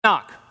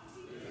Knock.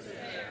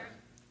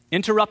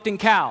 Interrupting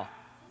cow.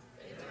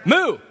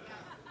 Moo.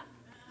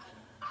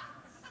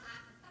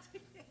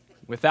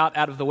 With that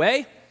out of the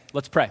way,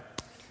 let's pray.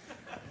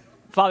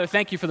 Father,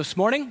 thank you for this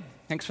morning.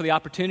 Thanks for the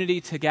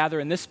opportunity to gather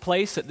in this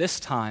place at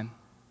this time.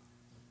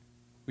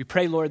 We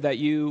pray, Lord, that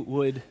you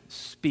would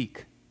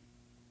speak.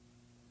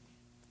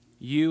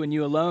 You and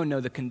you alone know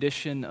the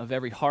condition of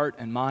every heart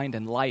and mind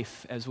and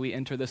life as we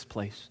enter this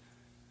place.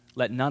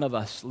 Let none of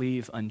us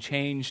leave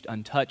unchanged,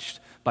 untouched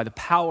by the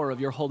power of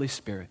your Holy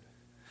Spirit,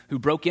 who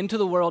broke into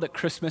the world at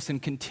Christmas and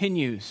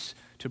continues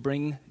to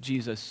bring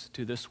Jesus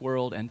to this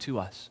world and to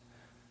us.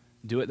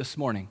 Do it this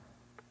morning.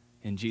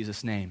 In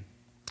Jesus' name,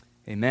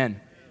 amen.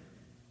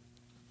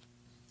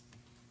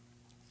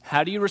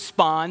 How do you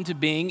respond to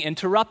being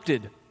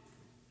interrupted?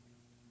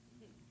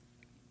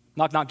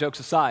 Knock-knock jokes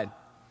aside.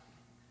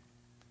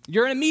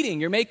 You're in a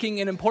meeting, you're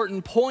making an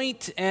important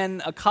point,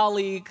 and a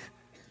colleague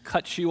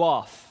cuts you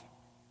off.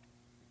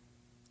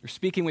 You're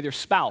speaking with your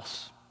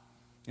spouse,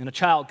 and a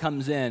child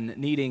comes in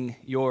needing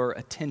your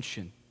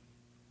attention.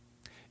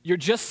 You're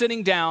just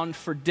sitting down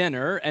for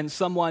dinner, and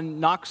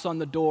someone knocks on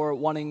the door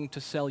wanting to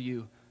sell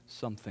you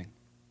something.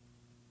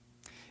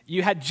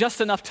 You had just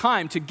enough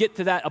time to get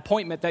to that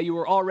appointment that you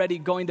were already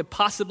going to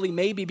possibly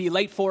maybe be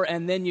late for,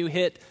 and then you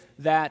hit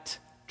that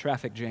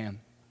traffic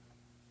jam.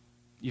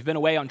 You've been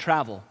away on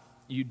travel.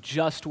 You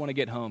just want to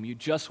get home. You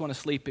just want to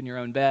sleep in your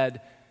own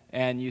bed,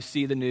 and you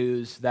see the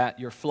news that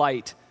your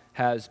flight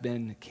has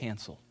been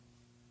canceled.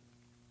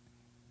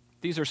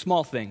 These are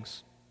small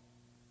things.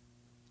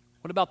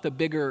 What about the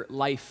bigger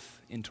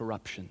life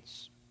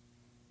interruptions?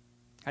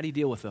 How do you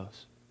deal with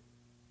those?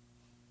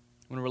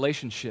 When a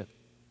relationship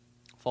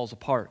falls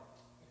apart,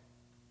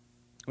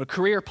 when a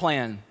career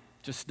plan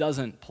just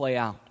doesn't play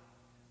out,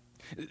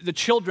 the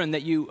children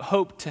that you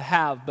hoped to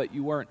have but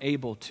you weren't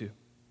able to,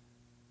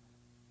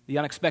 the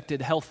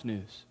unexpected health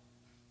news,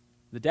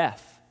 the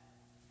death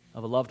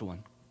of a loved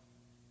one.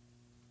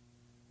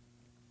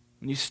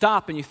 When you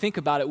stop and you think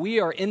about it,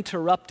 we are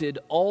interrupted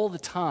all the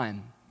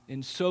time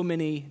in so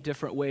many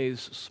different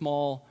ways,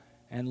 small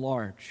and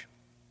large.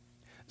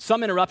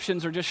 Some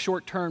interruptions are just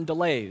short-term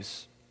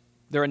delays.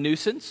 They're a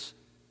nuisance,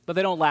 but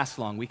they don't last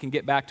long. We can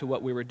get back to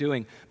what we were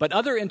doing. But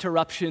other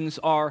interruptions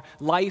are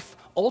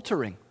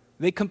life-altering.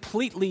 They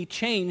completely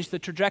change the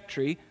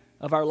trajectory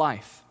of our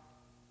life.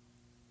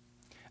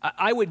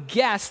 I would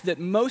guess that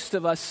most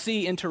of us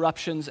see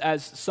interruptions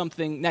as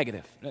something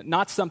negative,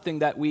 not something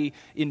that we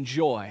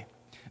enjoy.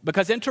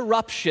 Because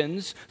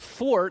interruptions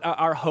thwart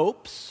our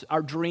hopes,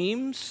 our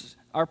dreams,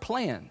 our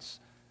plans,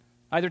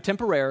 either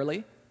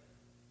temporarily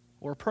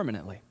or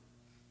permanently.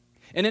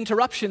 And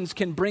interruptions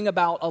can bring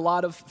about a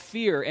lot of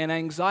fear and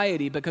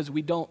anxiety because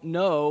we don't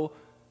know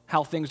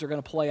how things are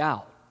going to play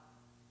out.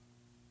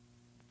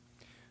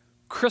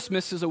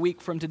 Christmas is a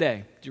week from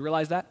today. Do you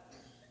realize that?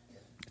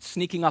 It's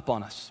sneaking up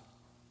on us.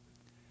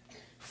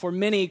 For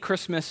many,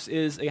 Christmas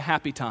is a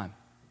happy time.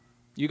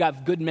 You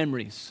got good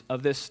memories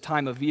of this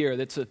time of year.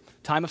 That's a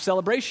time of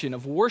celebration,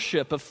 of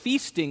worship, of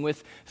feasting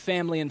with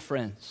family and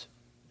friends.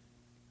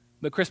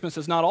 But Christmas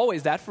is not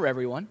always that for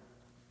everyone.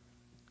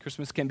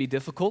 Christmas can be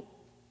difficult.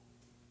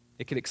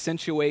 It can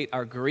accentuate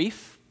our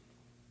grief,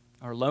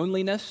 our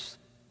loneliness.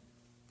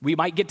 We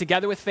might get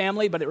together with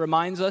family, but it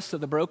reminds us of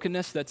the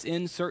brokenness that's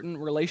in certain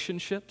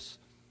relationships.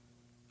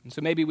 And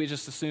so maybe we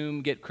just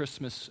assume get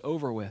Christmas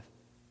over with.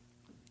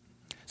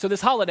 So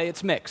this holiday,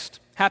 it's mixed.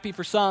 Happy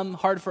for some,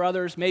 hard for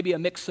others, maybe a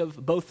mix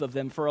of both of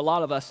them for a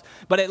lot of us.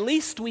 But at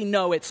least we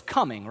know it's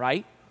coming,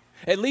 right?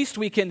 At least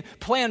we can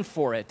plan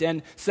for it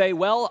and say,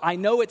 well, I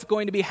know it's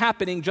going to be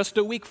happening just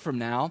a week from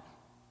now.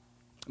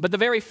 But the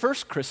very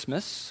first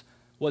Christmas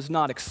was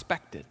not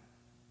expected.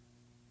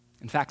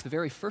 In fact, the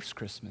very first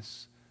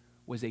Christmas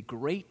was a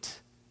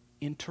great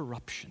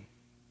interruption.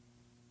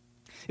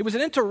 It was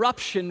an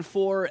interruption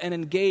for an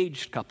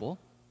engaged couple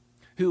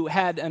who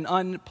had an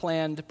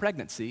unplanned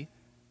pregnancy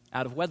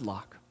out of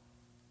wedlock.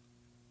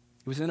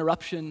 It was an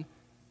interruption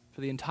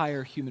for the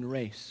entire human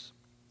race.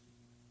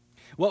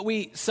 What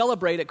we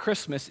celebrate at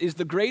Christmas is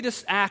the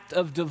greatest act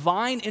of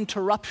divine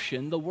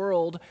interruption the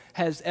world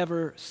has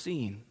ever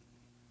seen.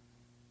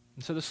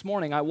 And so this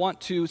morning, I want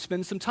to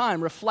spend some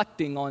time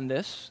reflecting on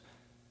this,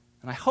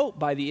 and I hope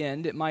by the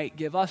end it might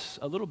give us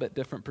a little bit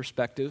different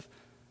perspective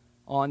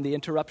on the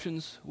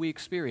interruptions we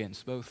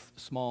experience, both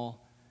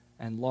small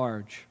and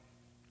large.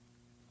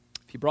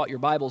 If you brought your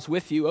Bibles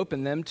with you,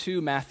 open them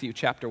to Matthew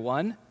chapter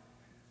 1,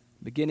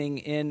 beginning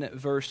in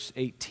verse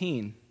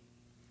 18.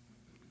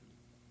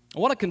 I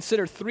want to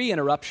consider three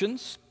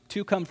interruptions.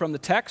 Two come from the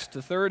text.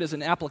 The third is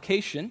an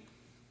application.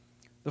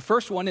 The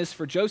first one is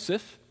for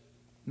Joseph,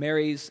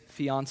 Mary's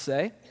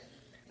fiancé.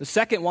 The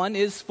second one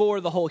is for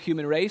the whole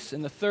human race.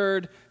 And the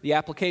third, the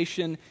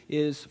application,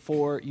 is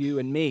for you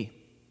and me.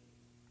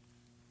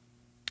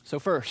 So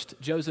first,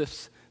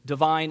 Joseph's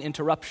divine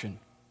interruption.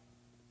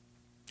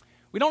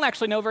 We don't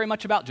actually know very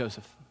much about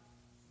Joseph.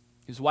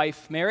 His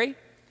wife, Mary,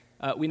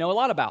 we know a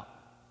lot about.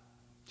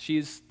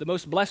 She's the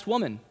most blessed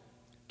woman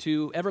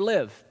to ever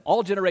live.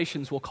 All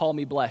generations will call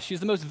me blessed. She's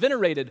the most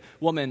venerated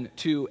woman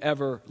to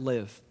ever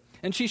live.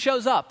 And she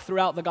shows up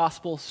throughout the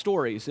gospel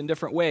stories in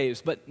different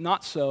ways, but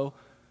not so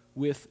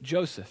with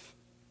Joseph.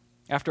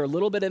 After a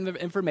little bit of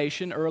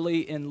information early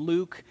in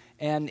Luke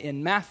and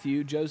in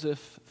Matthew,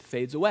 Joseph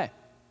fades away.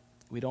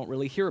 We don't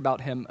really hear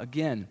about him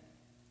again.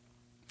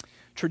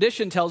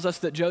 Tradition tells us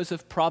that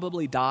Joseph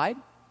probably died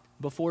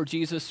before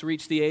Jesus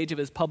reached the age of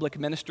his public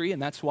ministry,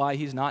 and that's why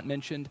he's not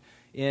mentioned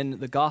in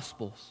the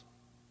Gospels.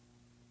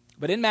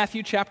 But in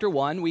Matthew chapter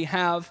 1, we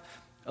have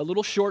a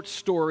little short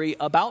story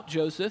about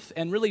Joseph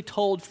and really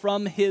told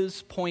from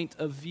his point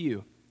of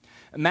view.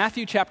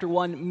 Matthew chapter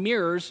 1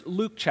 mirrors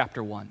Luke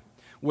chapter 1,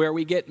 where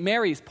we get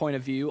Mary's point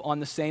of view on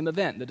the same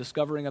event, the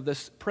discovering of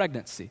this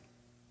pregnancy.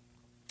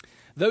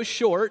 Though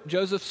short,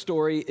 Joseph's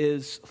story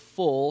is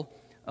full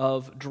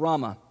of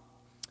drama.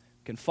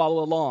 You can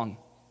follow along.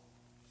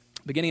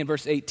 Beginning in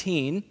verse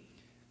 18,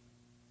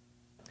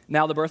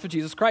 now the birth of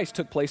Jesus Christ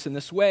took place in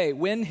this way.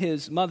 When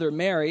his mother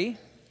Mary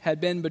had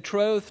been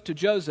betrothed to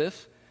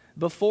Joseph,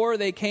 before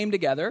they came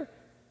together,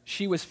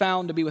 she was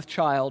found to be with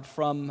child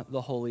from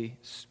the Holy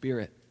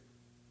Spirit.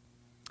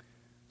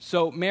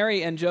 So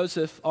Mary and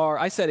Joseph are,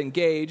 I said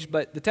engaged,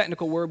 but the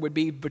technical word would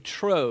be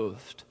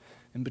betrothed.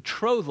 And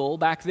betrothal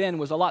back then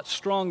was a lot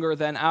stronger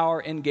than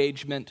our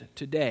engagement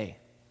today.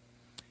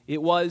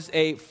 It was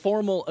a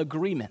formal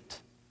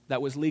agreement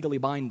that was legally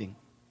binding.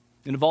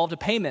 It involved a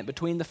payment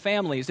between the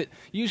families. It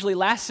usually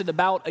lasted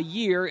about a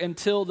year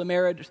until the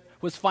marriage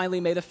was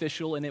finally made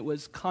official and it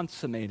was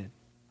consummated.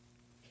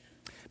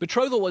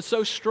 Betrothal was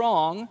so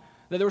strong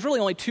that there was really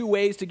only two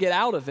ways to get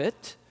out of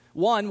it.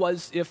 One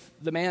was if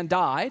the man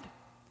died,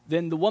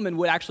 then the woman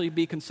would actually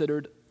be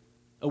considered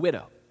a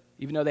widow.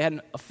 Even though they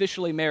hadn't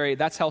officially married,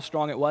 that's how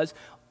strong it was.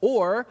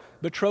 Or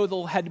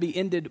betrothal had to be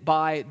ended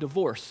by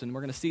divorce, and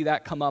we're going to see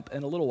that come up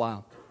in a little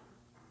while.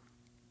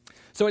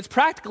 So it's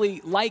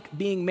practically like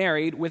being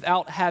married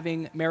without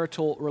having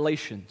marital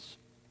relations.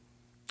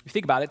 If you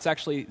think about it, it's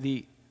actually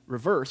the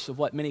reverse of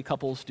what many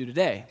couples do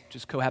today, which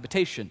is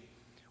cohabitation,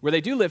 where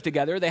they do live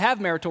together, they have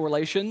marital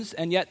relations,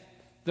 and yet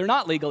they're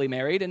not legally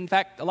married. In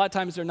fact, a lot of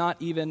times they're not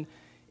even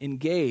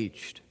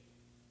engaged.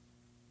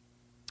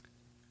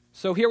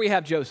 So here we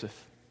have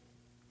Joseph.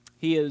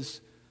 He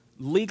is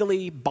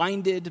legally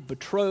binded,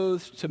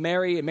 betrothed to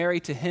Mary, and Mary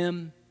to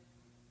him.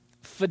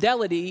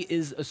 Fidelity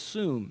is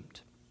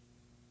assumed.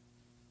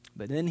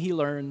 But then he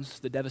learns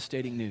the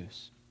devastating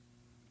news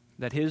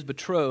that his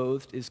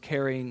betrothed is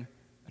carrying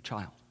a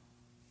child.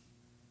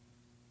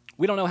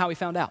 We don't know how he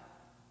found out.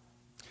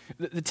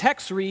 The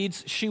text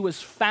reads, she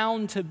was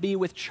found to be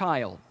with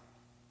child.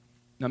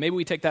 Now maybe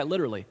we take that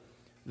literally,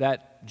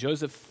 that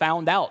Joseph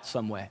found out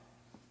some way,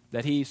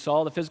 that he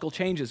saw the physical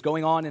changes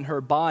going on in her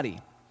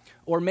body.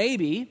 Or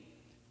maybe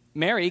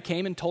Mary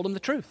came and told him the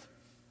truth.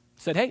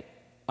 Said, hey,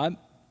 I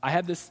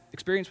had this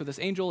experience with this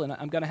angel and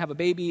I'm going to have a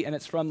baby and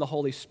it's from the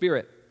Holy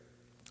Spirit.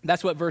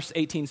 That's what verse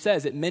 18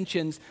 says. It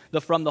mentions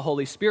the from the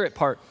Holy Spirit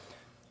part.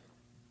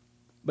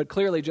 But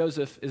clearly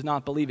Joseph is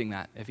not believing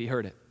that if he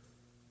heard it.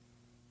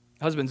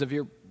 Husbands, if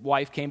your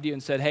wife came to you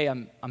and said, hey,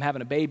 I'm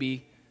having a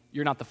baby,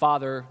 you're not the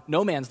father,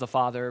 no man's the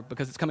father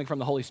because it's coming from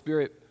the Holy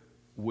Spirit,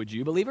 would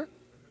you believe her?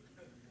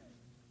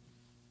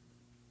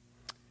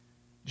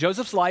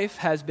 Joseph's life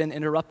has been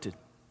interrupted,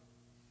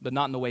 but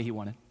not in the way he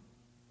wanted.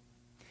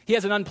 He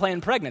has an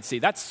unplanned pregnancy.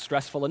 That's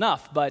stressful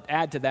enough, but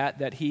add to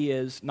that he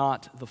is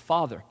not the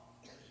father.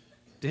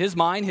 To his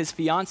mind, his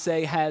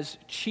fiancée has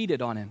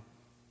cheated on him.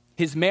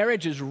 His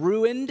marriage is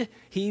ruined.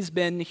 He's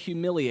been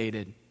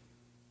humiliated.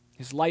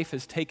 His life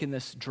has taken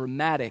this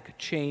dramatic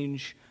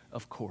change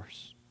of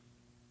course.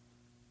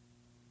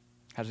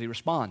 How does he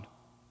respond?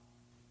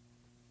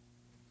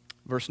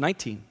 Verse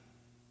 19.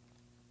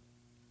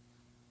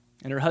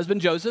 And her husband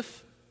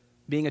Joseph,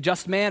 being a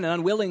just man and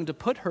unwilling to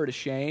put her to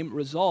shame,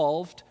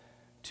 resolved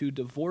to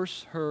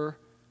divorce her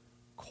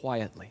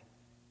quietly.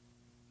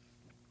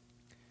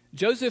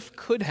 Joseph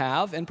could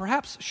have, and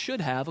perhaps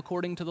should have,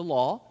 according to the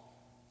law,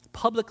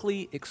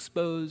 publicly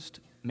exposed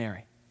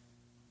Mary.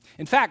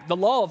 In fact, the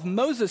law of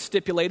Moses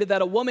stipulated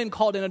that a woman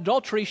caught in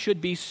adultery should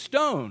be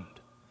stoned.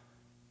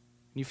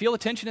 You feel the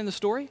tension in the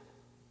story?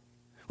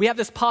 We have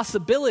this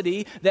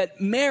possibility that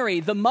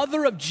Mary, the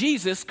mother of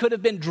Jesus, could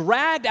have been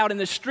dragged out in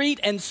the street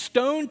and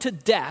stoned to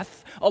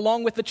death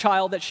along with the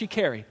child that she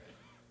carried.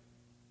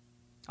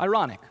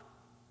 Ironic.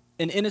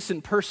 An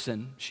innocent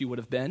person, she would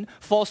have been,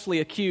 falsely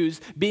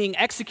accused, being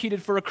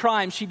executed for a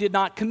crime she did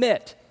not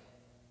commit.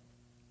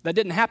 That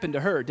didn't happen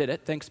to her, did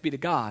it? Thanks be to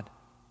God.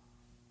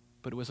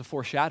 But it was a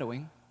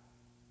foreshadowing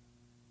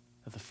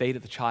of the fate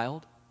of the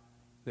child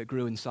that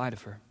grew inside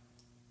of her.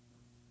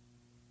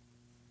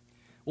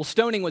 Well,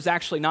 stoning was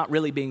actually not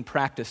really being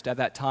practiced at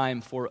that time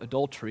for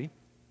adultery.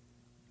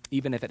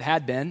 Even if it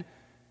had been,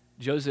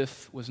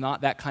 Joseph was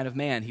not that kind of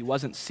man. He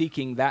wasn't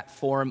seeking that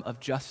form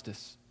of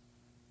justice.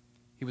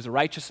 He was a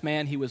righteous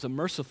man. He was a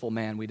merciful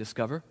man, we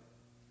discover.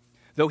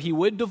 Though he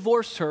would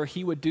divorce her,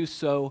 he would do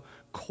so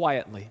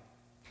quietly.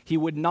 He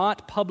would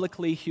not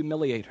publicly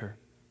humiliate her.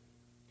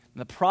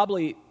 And that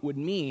probably would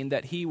mean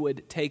that he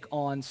would take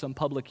on some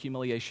public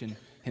humiliation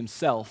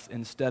himself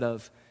instead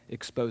of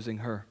exposing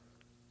her.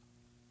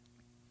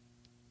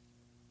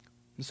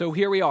 And so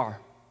here we are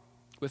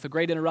with a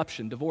great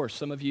interruption, divorce.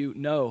 Some of you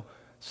know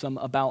some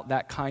about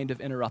that kind of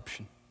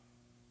interruption.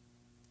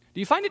 Do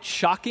you find it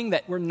shocking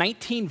that we're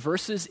 19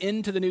 verses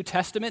into the New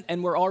Testament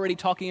and we're already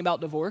talking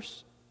about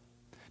divorce?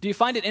 Do you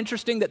find it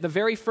interesting that the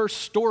very first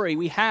story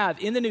we have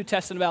in the New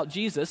Testament about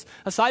Jesus,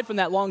 aside from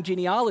that long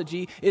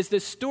genealogy, is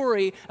this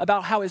story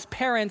about how his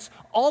parents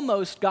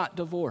almost got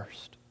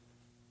divorced?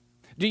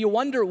 Do you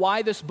wonder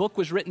why this book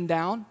was written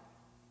down?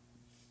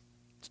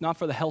 It's not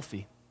for the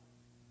healthy.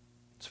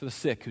 It's for the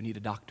sick who need a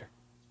doctor.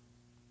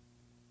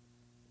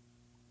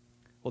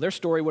 Well, their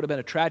story would have been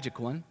a tragic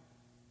one,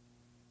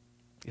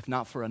 if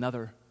not for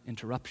another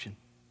interruption.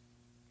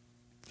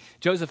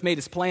 Joseph made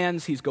his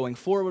plans. He's going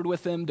forward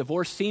with them.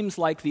 Divorce seems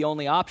like the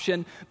only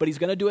option, but he's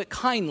going to do it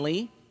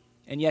kindly,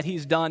 and yet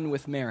he's done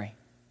with Mary.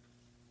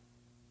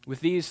 With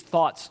these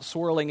thoughts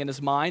swirling in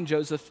his mind,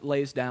 Joseph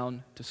lays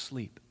down to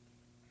sleep.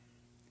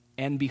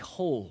 And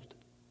behold,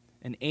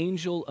 an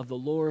angel of the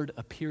Lord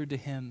appeared to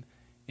him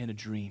in a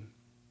dream.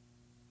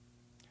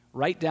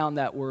 Write down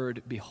that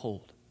word,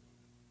 behold.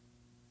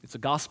 It's a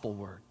gospel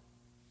word.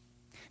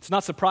 It's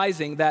not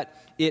surprising that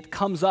it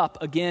comes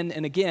up again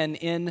and again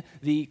in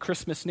the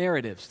Christmas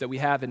narratives that we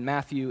have in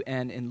Matthew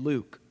and in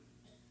Luke,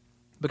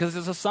 because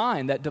it's a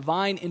sign that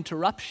divine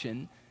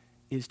interruption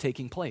is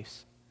taking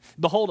place.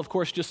 Behold, of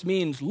course, just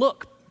means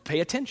look,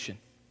 pay attention.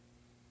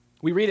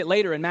 We read it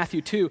later in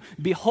Matthew 2,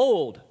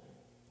 behold,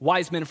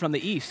 wise men from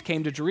the east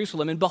came to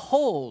Jerusalem, and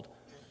behold,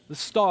 the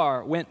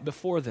star went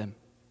before them.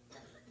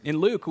 In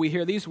Luke, we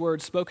hear these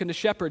words spoken to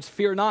shepherds,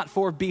 fear not,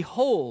 for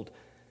behold,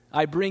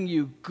 I bring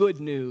you good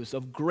news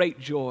of great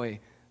joy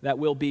that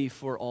will be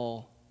for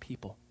all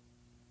people.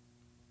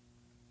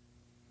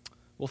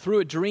 Well, through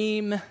a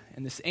dream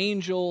and this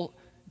angel,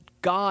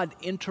 God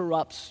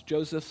interrupts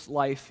Joseph's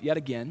life yet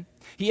again.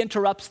 He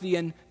interrupts the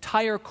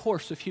entire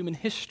course of human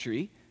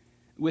history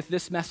with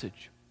this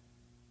message.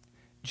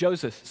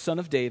 Joseph, son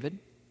of David,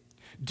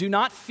 do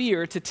not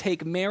fear to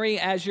take Mary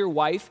as your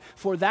wife,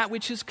 for that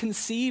which is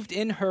conceived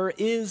in her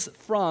is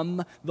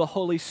from the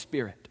Holy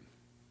Spirit.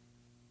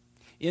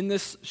 In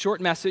this short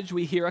message,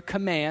 we hear a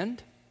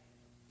command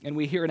and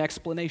we hear an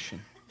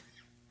explanation.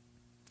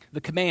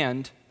 The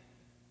command,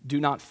 do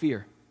not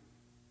fear.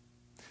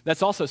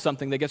 That's also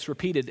something that gets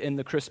repeated in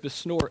the Christmas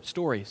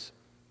stories.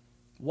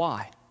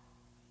 Why?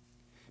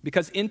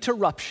 Because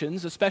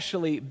interruptions,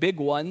 especially big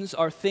ones,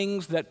 are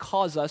things that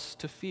cause us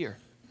to fear.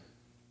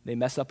 They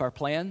mess up our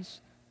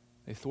plans.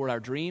 They thwart our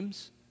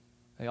dreams.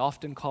 They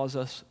often cause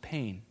us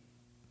pain.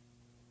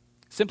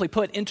 Simply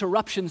put,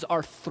 interruptions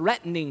are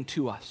threatening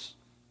to us.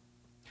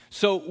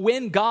 So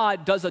when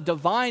God does a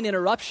divine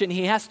interruption,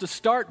 he has to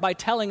start by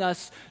telling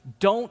us,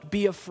 don't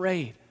be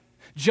afraid.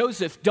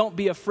 Joseph, don't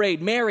be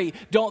afraid. Mary,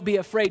 don't be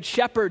afraid.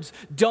 Shepherds,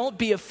 don't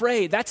be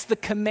afraid. That's the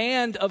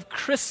command of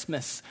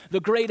Christmas, the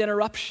great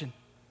interruption.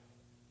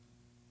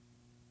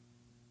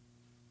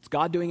 Is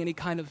God doing any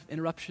kind of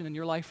interruption in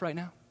your life right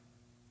now?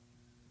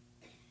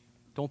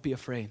 Don't be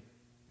afraid.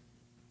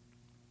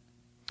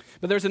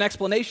 But there's an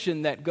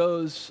explanation that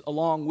goes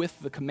along with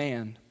the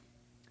command.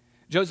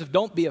 Joseph,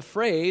 don't be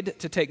afraid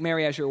to take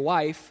Mary as your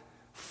wife,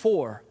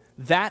 for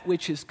that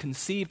which is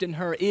conceived in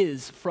her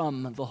is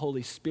from the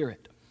Holy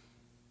Spirit.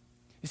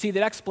 You see,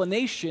 that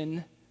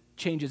explanation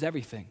changes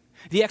everything.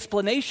 The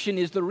explanation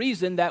is the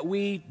reason that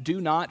we do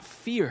not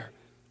fear.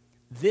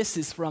 This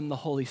is from the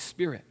Holy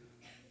Spirit.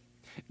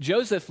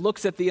 Joseph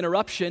looks at the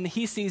interruption.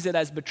 He sees it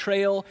as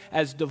betrayal,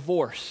 as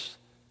divorce.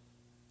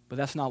 But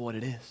that's not what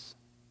it is.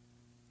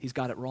 He's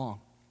got it wrong.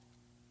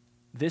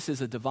 This is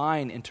a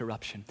divine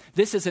interruption.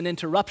 This is an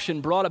interruption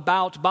brought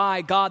about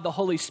by God the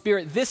Holy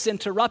Spirit. This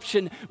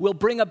interruption will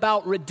bring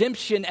about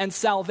redemption and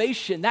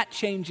salvation. That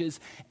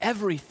changes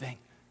everything.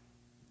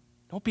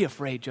 Don't be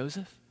afraid,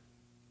 Joseph.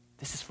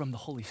 This is from the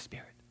Holy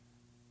Spirit.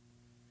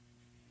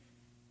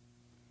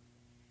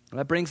 Well,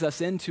 that brings us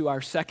into our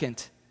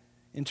second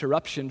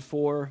interruption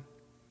for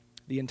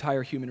the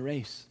entire human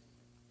race.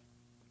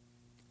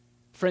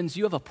 Friends,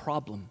 you have a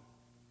problem.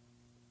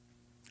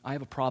 I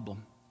have a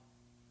problem.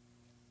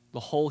 The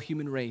whole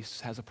human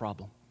race has a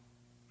problem.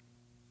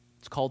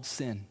 It's called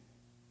sin.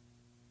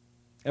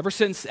 Ever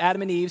since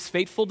Adam and Eve's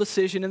fateful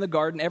decision in the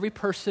garden, every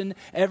person,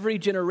 every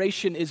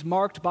generation is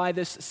marked by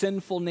this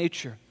sinful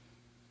nature.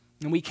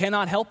 And we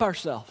cannot help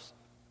ourselves.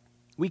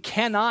 We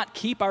cannot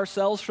keep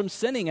ourselves from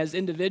sinning as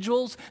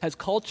individuals, as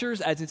cultures,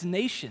 as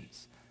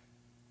nations.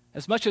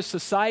 As much as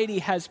society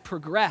has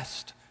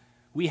progressed,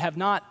 we have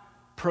not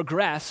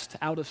progressed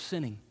out of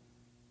sinning.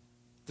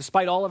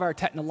 Despite all of our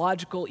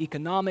technological,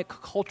 economic,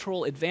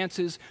 cultural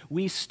advances,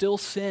 we still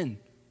sin.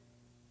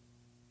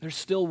 There's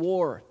still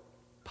war,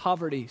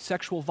 poverty,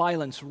 sexual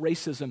violence,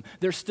 racism.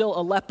 There's still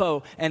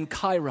Aleppo and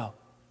Cairo.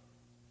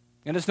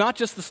 And it's not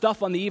just the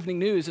stuff on the evening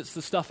news, it's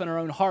the stuff in our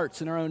own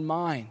hearts and our own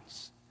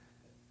minds.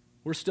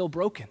 We're still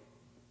broken.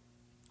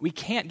 We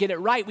can't get it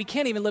right. We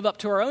can't even live up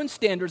to our own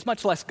standards,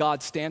 much less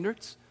God's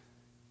standards.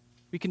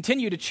 We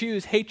continue to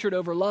choose hatred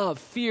over love,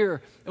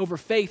 fear over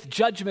faith,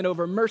 judgment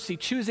over mercy,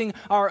 choosing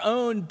our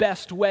own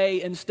best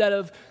way instead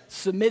of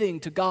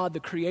submitting to God the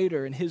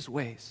Creator and His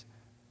ways.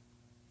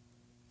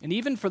 And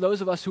even for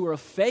those of us who are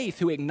of faith,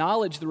 who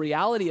acknowledge the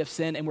reality of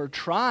sin and we're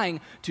trying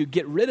to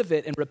get rid of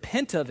it and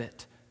repent of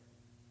it,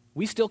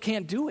 we still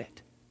can't do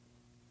it.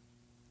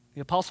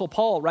 The Apostle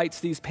Paul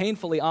writes these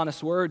painfully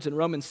honest words in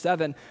Romans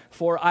 7,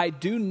 "For I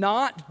do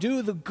not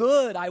do the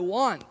good I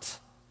want,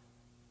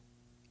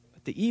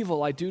 but the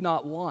evil I do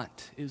not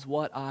want is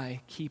what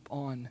I keep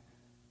on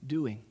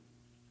doing."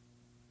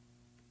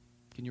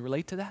 Can you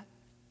relate to that?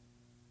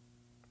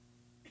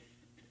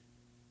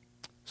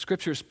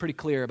 Scripture is pretty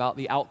clear about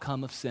the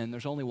outcome of sin.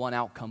 There's only one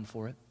outcome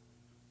for it.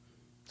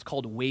 It's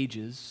called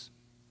wages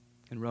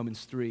in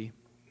Romans 3.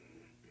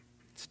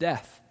 It's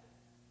death.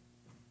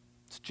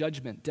 It's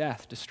judgment,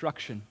 death,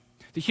 destruction.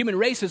 The human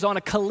race is on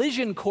a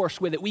collision course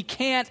with it. We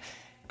can't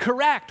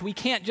correct. We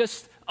can't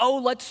just,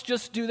 let's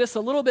just do this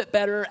a little bit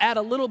better, add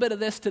a little bit of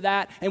this to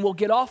that, and we'll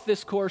get off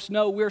this course.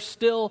 No, we're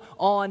still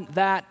on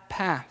that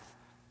path.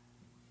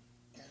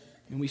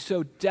 And we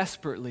so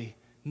desperately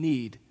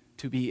need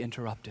to be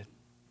interrupted.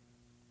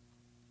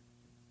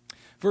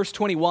 Verse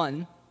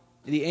 21,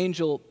 the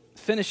angel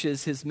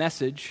finishes his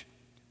message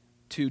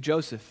to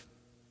Joseph.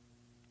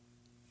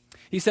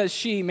 He says,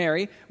 "She,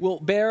 Mary,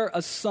 will bear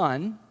a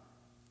son,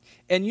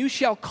 and you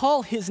shall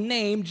call his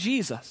name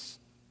Jesus,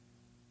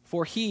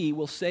 for he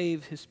will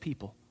save his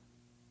people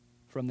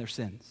from their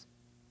sins."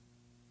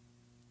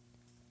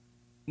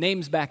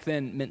 Names back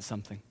then meant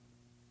something.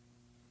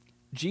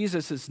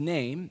 Jesus'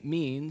 name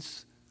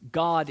means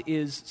God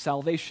is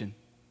salvation,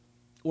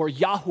 or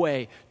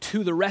Yahweh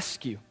to the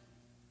rescue.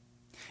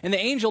 And the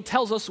angel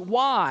tells us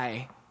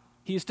why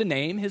he is to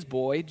name his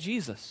boy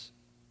Jesus.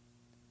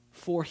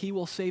 For he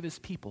will save his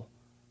people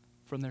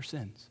from their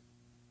sins.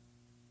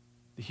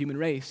 The human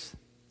race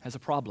has a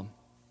problem.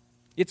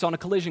 It's on a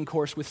collision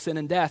course with sin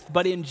and death.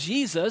 But in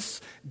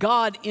Jesus,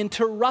 God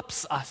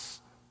interrupts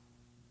us.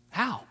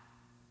 How?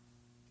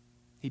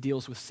 He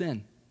deals with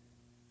sin.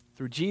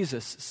 Through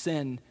Jesus,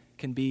 sin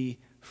can be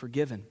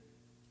forgiven.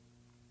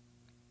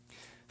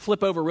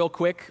 Flip over real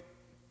quick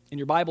in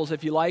your Bibles,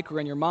 if you like,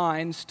 or in your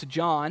minds, to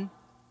John.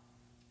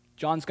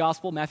 John's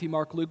Gospel, Matthew,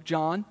 Mark, Luke,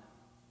 John.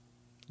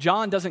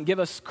 John doesn't give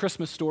us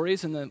Christmas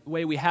stories in the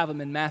way we have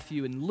them in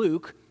Matthew and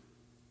Luke,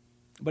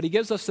 but he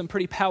gives us some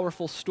pretty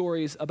powerful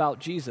stories about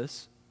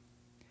Jesus.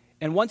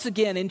 And once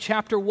again, in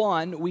chapter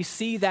 1, we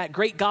see that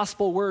great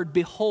gospel word,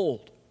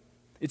 behold.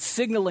 It's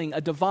signaling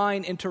a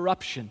divine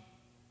interruption.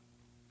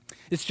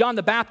 It's John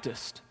the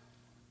Baptist,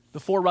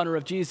 the forerunner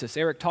of Jesus.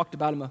 Eric talked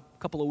about him a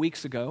couple of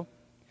weeks ago.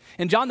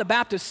 And John the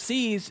Baptist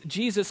sees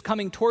Jesus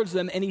coming towards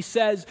them, and he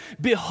says,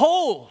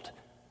 "Behold,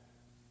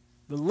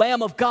 the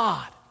Lamb of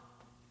God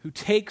who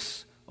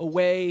takes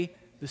away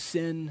the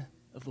sin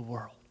of the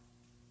world."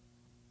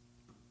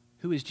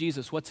 Who is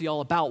Jesus? What's he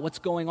all about? What's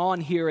going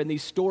on here in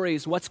these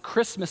stories? What's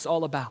Christmas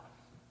all about?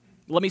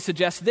 Let me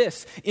suggest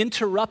this.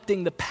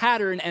 Interrupting the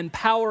pattern and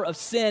power of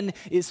sin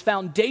is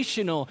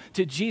foundational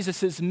to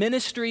Jesus'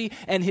 ministry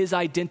and his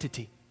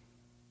identity.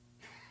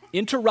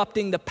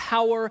 Interrupting the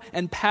power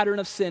and pattern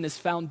of sin is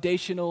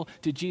foundational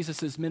to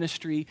Jesus'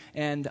 ministry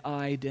and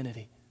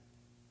identity.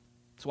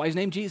 That's why he's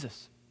named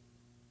Jesus.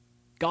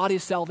 God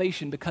is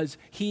salvation because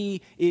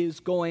he is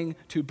going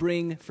to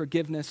bring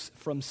forgiveness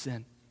from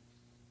sin.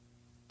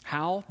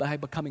 How? By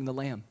becoming the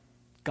Lamb,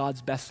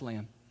 God's best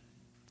Lamb,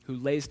 who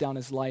lays down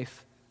his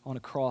life on a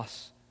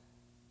cross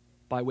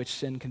by which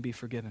sin can be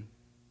forgiven.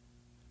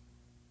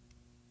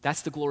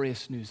 That's the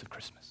glorious news of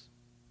Christmas.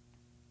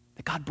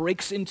 That God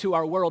breaks into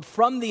our world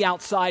from the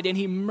outside and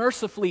he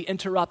mercifully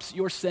interrupts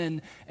your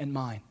sin and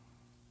mine.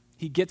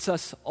 He gets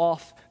us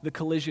off the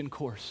collision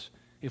course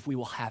if we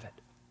will have it.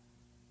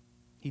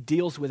 He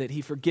deals with it.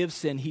 He forgives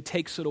sin. He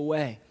takes it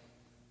away.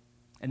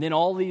 And then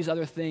all these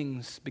other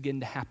things begin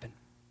to happen.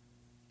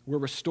 We're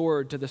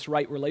restored to this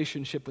right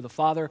relationship with the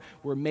Father.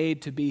 We're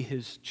made to be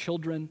his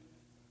children.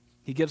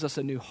 He gives us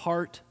a new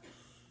heart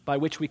by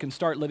which we can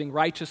start living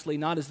righteously,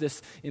 not as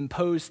this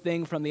imposed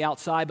thing from the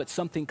outside, but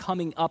something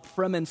coming up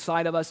from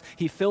inside of us.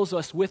 He fills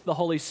us with the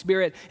Holy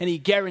Spirit, and he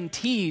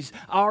guarantees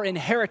our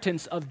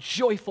inheritance of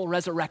joyful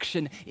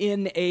resurrection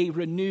in a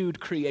renewed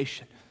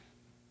creation.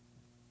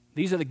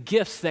 These are the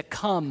gifts that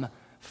come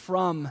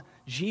from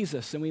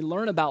Jesus, and we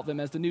learn about them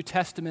as the New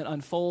Testament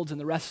unfolds in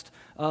the rest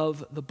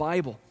of the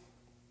Bible.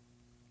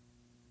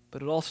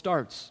 But it all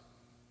starts,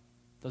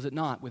 does it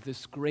not, with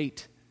this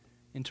great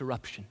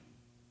interruption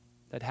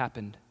that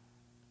happened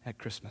at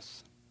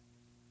Christmas.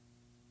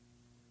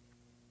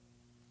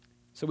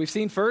 So we've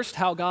seen first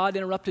how God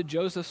interrupted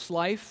Joseph's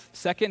life.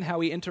 Second, how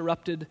he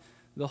interrupted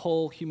the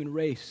whole human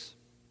race.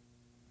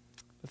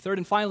 The third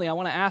and finally, I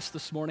want to ask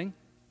this morning,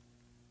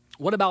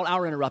 what about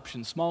our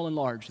interruptions, small and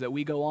large, that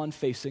we go on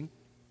facing?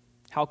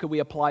 How could we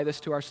apply this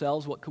to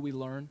ourselves? What could we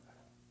learn?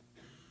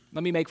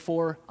 Let me make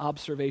 4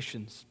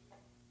 observations.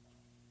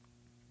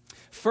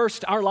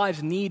 First, our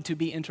lives need to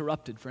be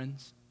interrupted,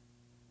 friends.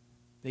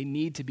 They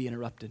need to be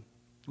interrupted.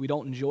 We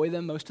don't enjoy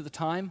them most of the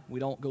time. We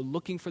don't go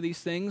looking for these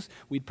things.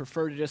 We'd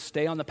prefer to just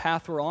stay on the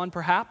path we're on,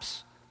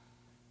 perhaps.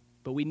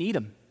 But we need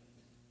them.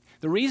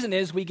 The reason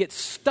is we get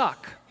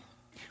stuck.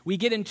 We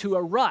get into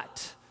a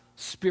rut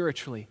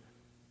spiritually.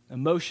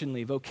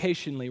 emotionally,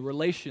 vocationally,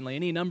 relationally,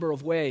 any number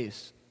of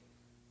ways.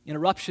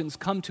 Interruptions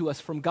come to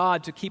us from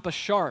God to keep us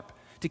sharp,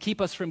 to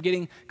keep us from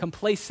getting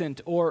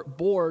complacent or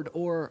bored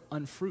or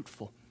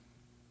unfruitful.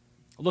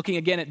 Looking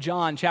again at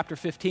John chapter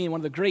 15, one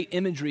of the great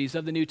imageries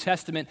of the New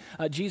Testament,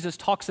 Jesus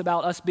talks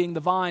about us being the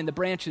vine, the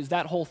branches,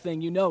 that whole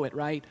thing. You know it,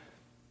 right?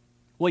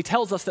 Well, he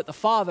tells us that the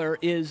Father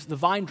is the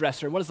vine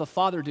dresser. And what does the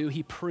Father do?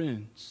 He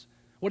prunes.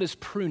 What is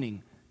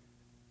pruning?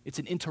 It's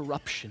an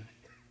interruption.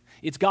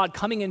 It's God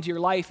coming into your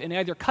life and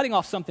either cutting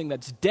off something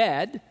that's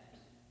dead.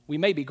 We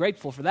may be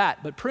grateful for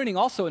that, but pruning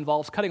also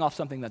involves cutting off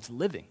something that's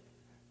living.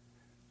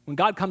 When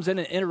God comes in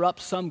and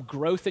interrupts some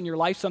growth in your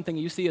life, something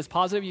you see as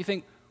positive, you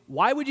think,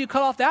 why would you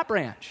cut off that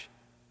branch?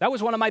 That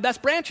was one of my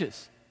best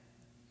branches.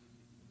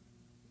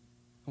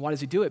 And why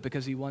does he do it?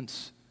 Because he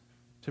wants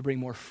to bring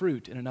more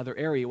fruit in another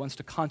area. He wants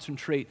to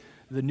concentrate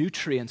the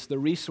nutrients, the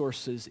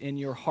resources in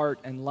your heart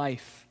and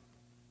life.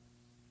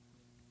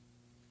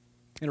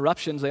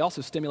 Interruptions, they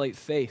also stimulate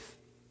faith.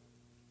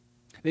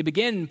 They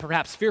begin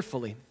perhaps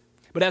fearfully,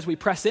 but as we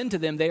press into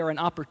them, they are an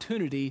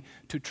opportunity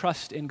to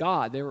trust in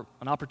God. They're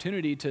an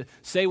opportunity to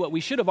say what we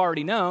should have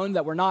already known,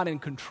 that we're not in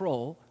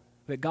control,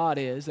 that God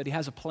is, that he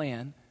has a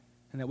plan,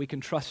 and that we can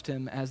trust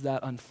him as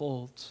that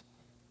unfolds.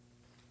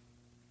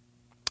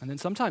 And then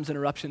sometimes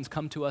interruptions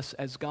come to us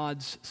as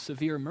God's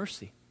severe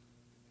mercy.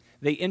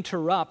 They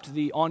interrupt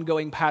the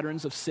ongoing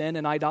patterns of sin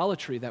and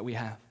idolatry that we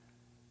have.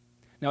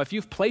 Now, if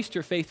you've placed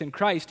your faith in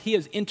Christ, he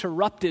has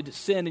interrupted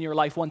sin in your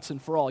life once and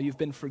for all. You've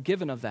been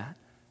forgiven of that.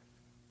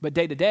 But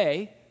day to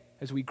day,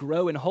 as we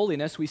grow in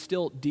holiness, we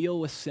still deal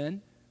with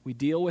sin. We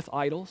deal with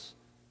idols.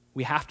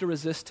 We have to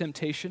resist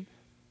temptation.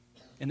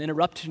 An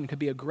interruption could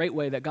be a great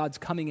way that God's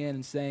coming in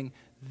and saying,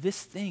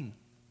 this thing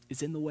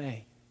is in the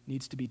way,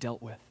 needs to be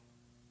dealt with.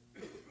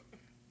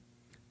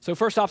 So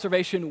first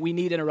observation, we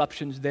need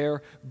interruptions.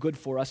 They're good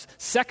for us.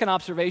 Second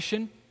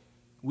observation,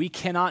 we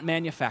cannot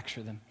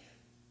manufacture them.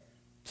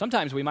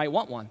 Sometimes we might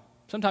want one.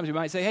 Sometimes we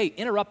might say, hey,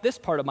 interrupt this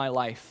part of my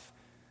life.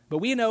 But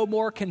we no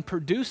more can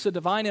produce a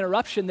divine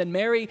interruption than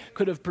Mary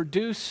could have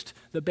produced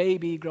the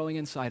baby growing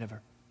inside of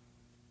her.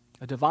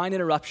 A divine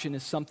interruption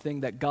is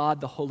something that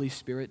God, the Holy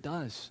Spirit,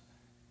 does.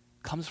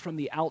 It comes from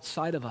the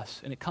outside of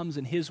us, and it comes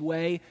in his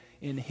way,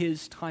 in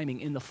his timing,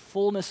 in the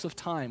fullness of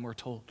time, we're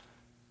told.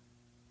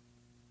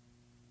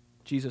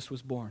 Jesus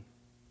was born.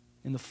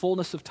 In the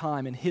fullness of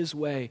time, in his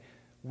way,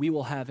 we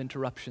will have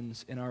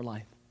interruptions in our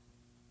life.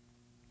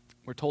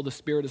 We're told the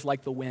Spirit is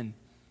like the wind.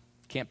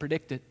 Can't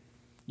predict it.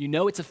 You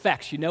know its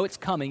effects. You know it's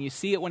coming. You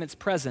see it when it's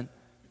present,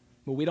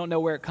 but we don't know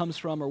where it comes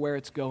from or where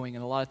it's going,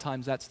 and a lot of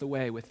times that's the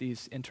way with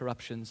these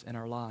interruptions in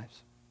our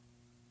lives.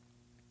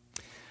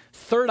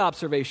 Third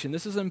observation,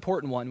 this is an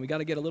important one. We got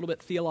to get a little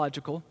bit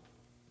theological.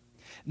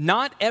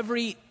 Not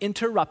every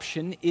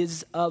interruption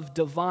is of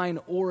divine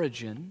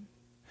origin,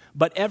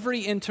 but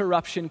every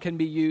interruption can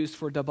be used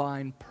for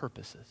divine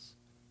purposes.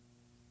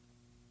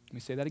 Let me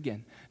say that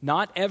again.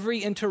 Not every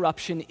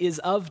interruption is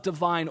of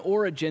divine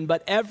origin,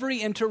 but every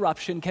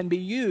interruption can be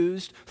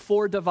used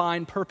for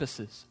divine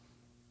purposes.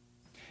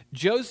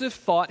 Joseph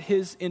thought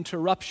his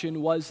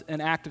interruption was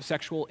an act of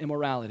sexual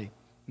immorality,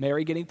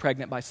 Mary getting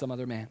pregnant by some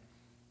other man.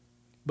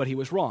 But he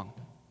was wrong.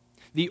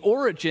 The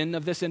origin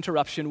of this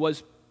interruption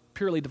was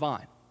purely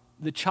divine.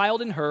 The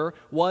child in her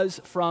was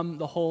from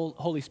the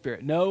Holy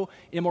Spirit. No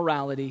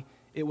immorality,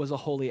 it was a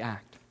holy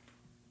act.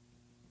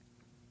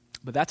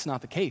 But that's not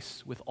the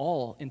case with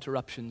all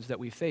interruptions that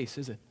we face,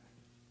 is it?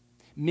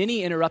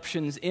 Many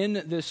interruptions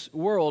in this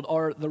world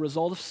are the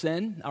result of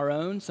sin, our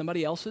own,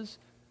 somebody else's,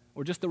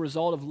 or just the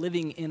result of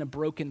living in a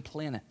broken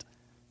planet.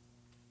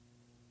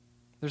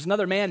 There's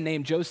another man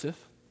named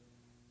Joseph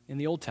in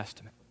the Old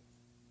Testament.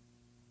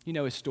 You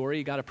know his story.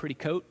 He got a pretty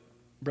coat.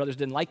 Brothers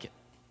didn't like it.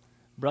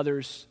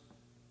 Brothers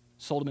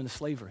sold him into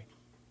slavery.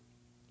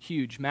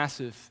 Huge,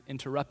 massive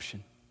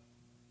interruption.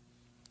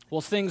 Well,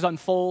 as things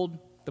unfold,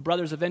 the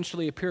brothers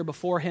eventually appear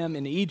before him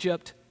in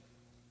Egypt.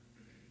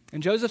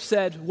 And Joseph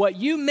said, what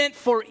you meant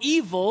for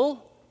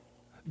evil,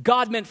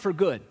 God meant for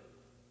good.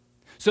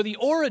 So the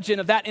origin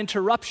of that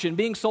interruption,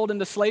 being sold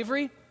into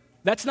slavery,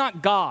 that's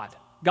not God.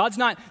 God's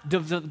not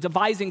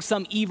devising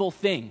some evil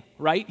thing,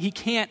 right? He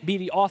can't be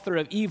the author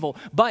of evil,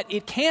 but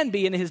it can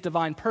be in his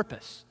divine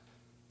purpose.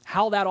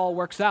 How that all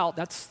works out,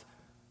 that's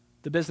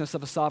the business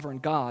of a sovereign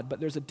God, but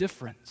there's a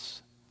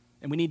difference.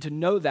 And we need to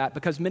know that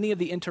because many of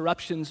the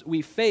interruptions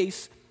we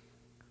face,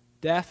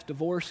 death,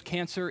 divorce,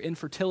 cancer,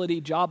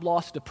 infertility, job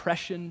loss,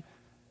 depression,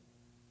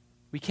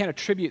 we can't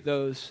attribute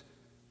those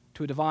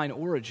to a divine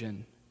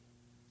origin.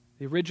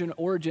 The original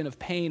origin of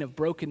pain, of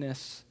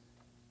brokenness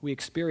we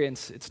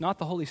experience, it's not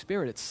the Holy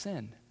Spirit, it's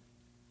sin.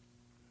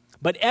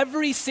 But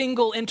every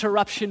single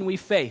interruption we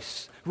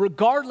face,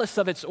 regardless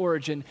of its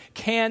origin,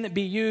 can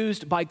be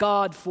used by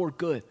God for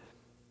good.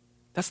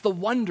 That's the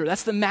wonder,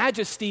 that's the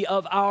majesty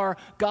of our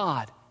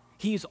God.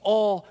 He's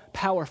all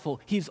powerful,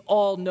 he's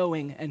all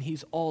knowing, and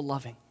he's all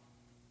loving.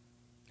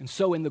 And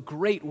so in the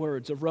great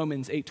words of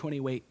Romans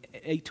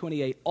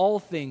 8:28, all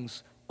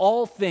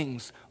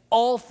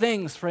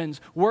things,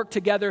 friends, work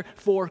together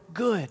for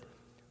good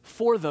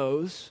for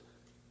those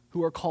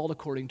who are called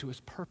according to his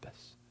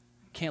purpose.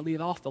 Can't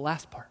leave off the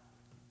last part.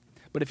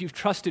 But if you've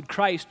trusted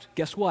Christ,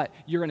 guess what?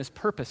 You're in his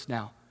purpose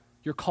now.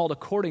 You're called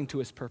according to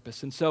his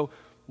purpose. And so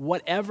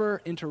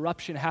whatever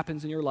interruption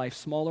happens in your life,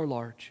 small or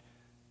large,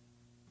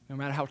 no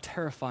matter how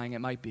terrifying it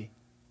might be,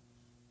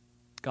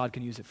 God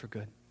can use it for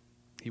good.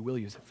 He will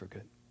use it for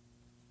good.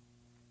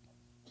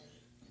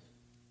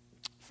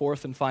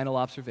 Fourth and final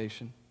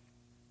observation.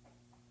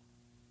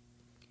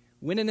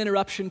 When an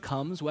interruption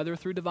comes, whether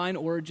through divine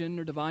origin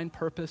or divine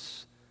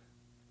purpose,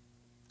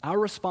 our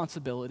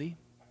responsibility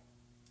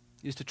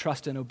is to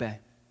trust and obey.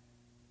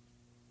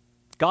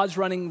 God's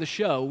running the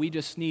show. We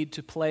just need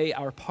to play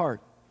our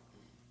part.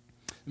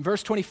 In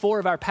verse 24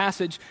 of our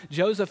passage,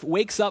 Joseph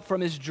wakes up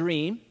from his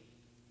dream,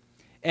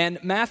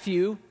 and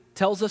Matthew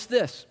tells us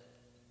this.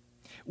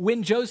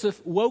 When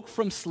Joseph woke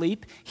from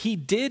sleep, he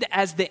did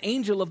as the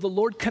angel of the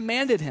Lord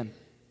commanded him.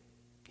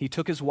 He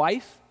took his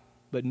wife,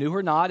 but knew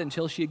her not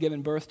until she had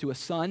given birth to a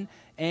son,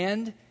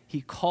 and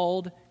he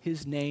called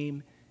his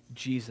name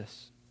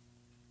Jesus.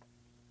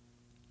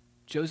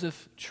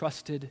 Joseph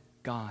trusted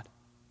God.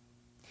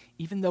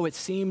 Even though it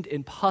seemed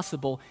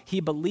impossible, he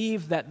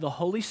believed that the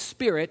Holy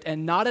Spirit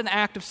and not an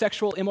act of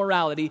sexual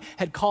immorality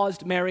had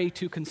caused Mary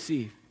to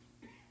conceive.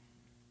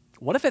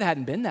 What if it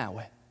hadn't been that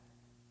way?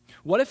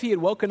 What if he had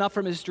woken up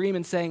from his dream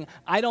and saying,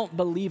 I don't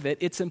believe it,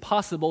 it's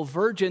impossible,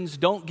 virgins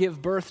don't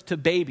give birth to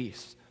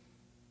babies?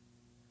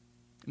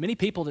 Many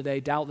people today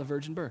doubt the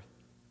virgin birth.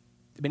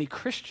 Many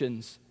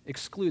Christians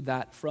exclude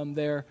that from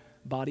their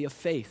body of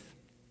faith.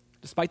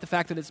 Despite the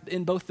fact that it's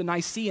in both the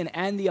Nicene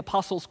and the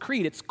Apostles'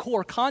 Creed, it's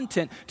core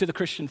content to the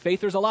Christian faith.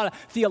 There's a lot of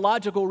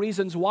theological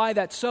reasons why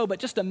that's so, but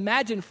just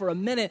imagine for a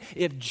minute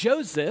if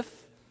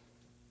Joseph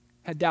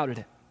had doubted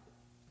it.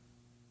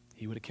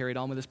 He would have carried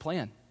on with his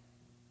plan.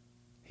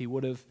 He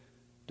would have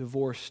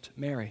divorced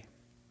Mary.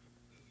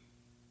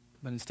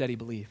 But instead he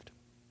believed.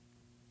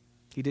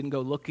 He didn't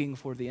go looking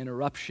for the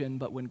interruption,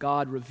 but when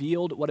God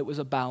revealed what it was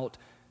about,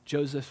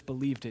 Joseph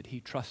believed it. He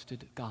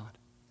trusted God.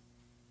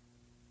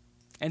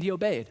 And he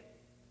obeyed.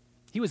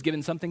 He was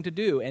given something to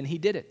do, and he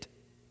did it.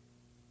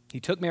 He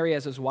took Mary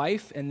as his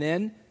wife, and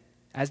then,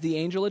 as the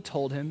angel had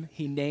told him,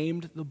 he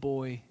named the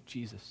boy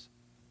Jesus.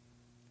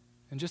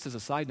 And just as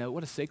a side note,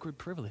 what a sacred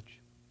privilege.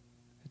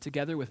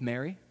 Together with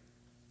Mary,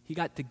 he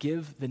got to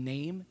give the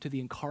name to the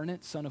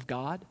incarnate Son of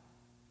God,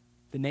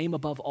 the name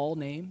above all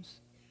names,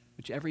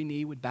 which every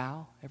knee would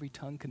bow, every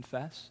tongue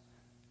confess.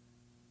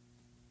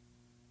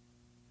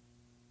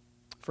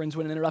 Friends,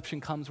 when an interruption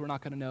comes, we're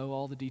not going to know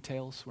all the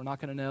details. We're not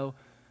going to know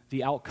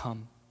the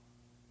outcome.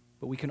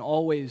 But we can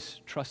always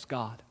trust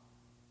God,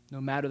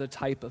 no matter the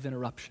type of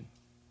interruption.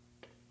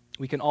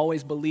 We can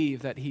always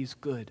believe that he's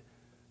good,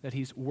 that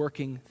he's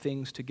working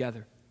things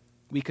together.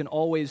 We can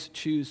always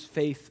choose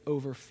faith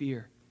over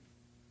fear.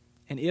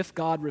 And if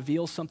God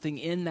reveals something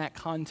in that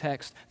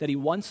context that he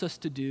wants us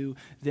to do,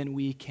 then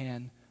we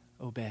can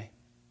obey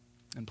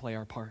and play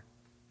our part.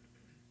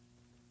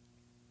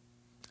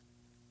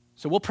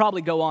 So we'll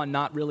probably go on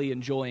not really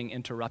enjoying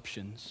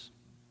interruptions,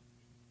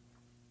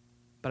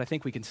 but I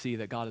think we can see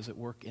that God is at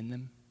work in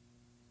them,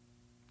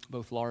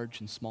 both large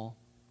and small,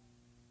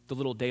 the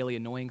little daily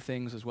annoying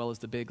things as well as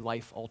the big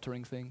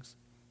life-altering things.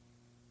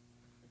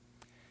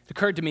 It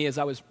occurred to me as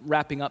I was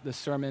wrapping up this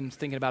sermon,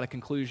 thinking about a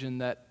conclusion,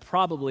 that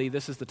probably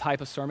this is the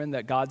type of sermon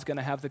that God's going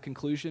to have the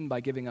conclusion by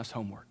giving us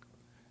homework.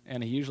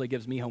 And he usually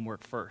gives me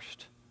homework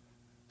first.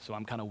 So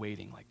I'm kind of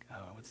waiting, like,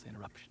 oh, what's the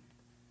interruption?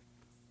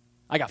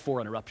 I got 4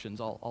 interruptions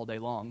all day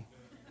long.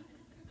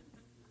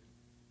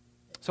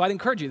 So I'd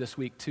encourage you this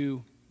week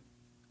to,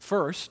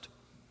 first,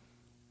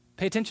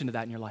 pay attention to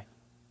that in your life.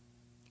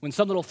 When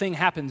some little thing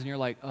happens and you're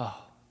like, oh,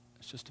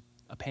 it's just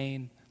a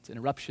pain, it's an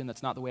interruption,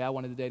 that's not the way I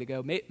wanted the day to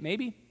go.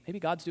 Maybe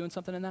God's doing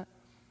something in that.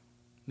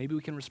 Maybe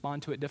we can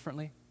respond to it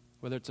differently,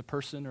 whether it's a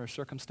person or a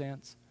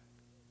circumstance.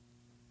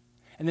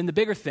 And then the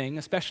bigger thing,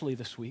 especially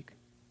this week,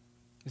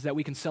 is that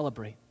we can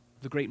celebrate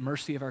the great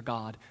mercy of our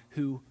God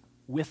who,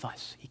 with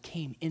us, he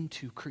came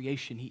into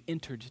creation. He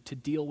entered to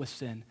deal with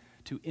sin,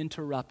 to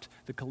interrupt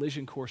the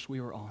collision course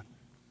we were on.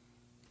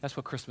 That's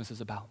what Christmas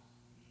is about.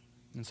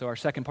 And so our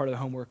second part of the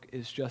homework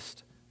is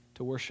just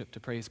to worship, to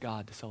praise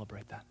God, to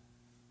celebrate that.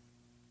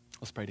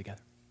 Let's pray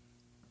together.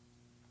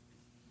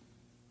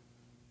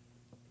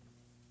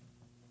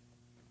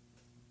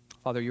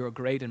 Father, you're a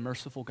great and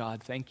merciful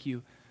God. Thank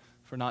you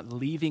for not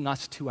leaving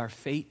us to our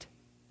fate.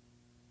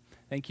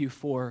 Thank you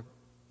for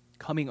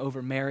coming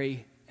over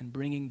Mary and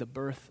bringing the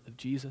birth of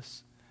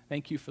Jesus.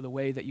 Thank you for the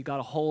way that you got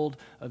a hold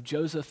of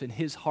Joseph in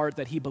his heart,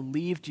 that he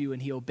believed you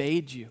and he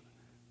obeyed you.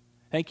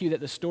 Thank you that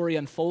the story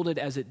unfolded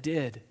as it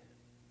did,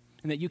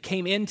 and that you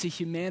came into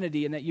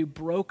humanity and that you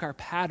broke our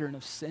pattern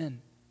of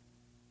sin,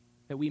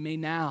 that we may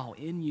now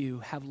in you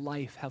have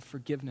life, have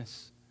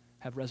forgiveness,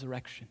 have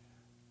resurrection.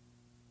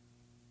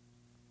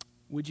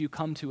 Would you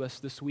come to us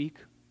this week?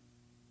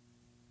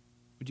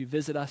 Would you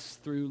visit us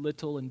through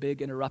little and big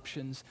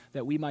interruptions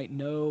that we might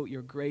know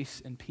your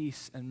grace and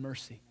peace and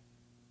mercy?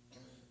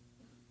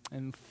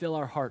 And fill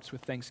our hearts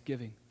with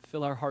thanksgiving.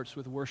 Fill our hearts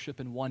with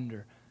worship and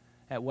wonder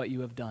at what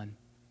you have done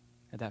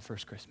at that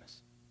first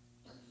Christmas.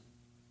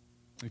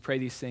 We pray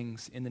these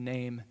things in the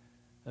name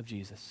of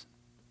Jesus.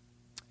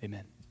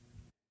 Amen.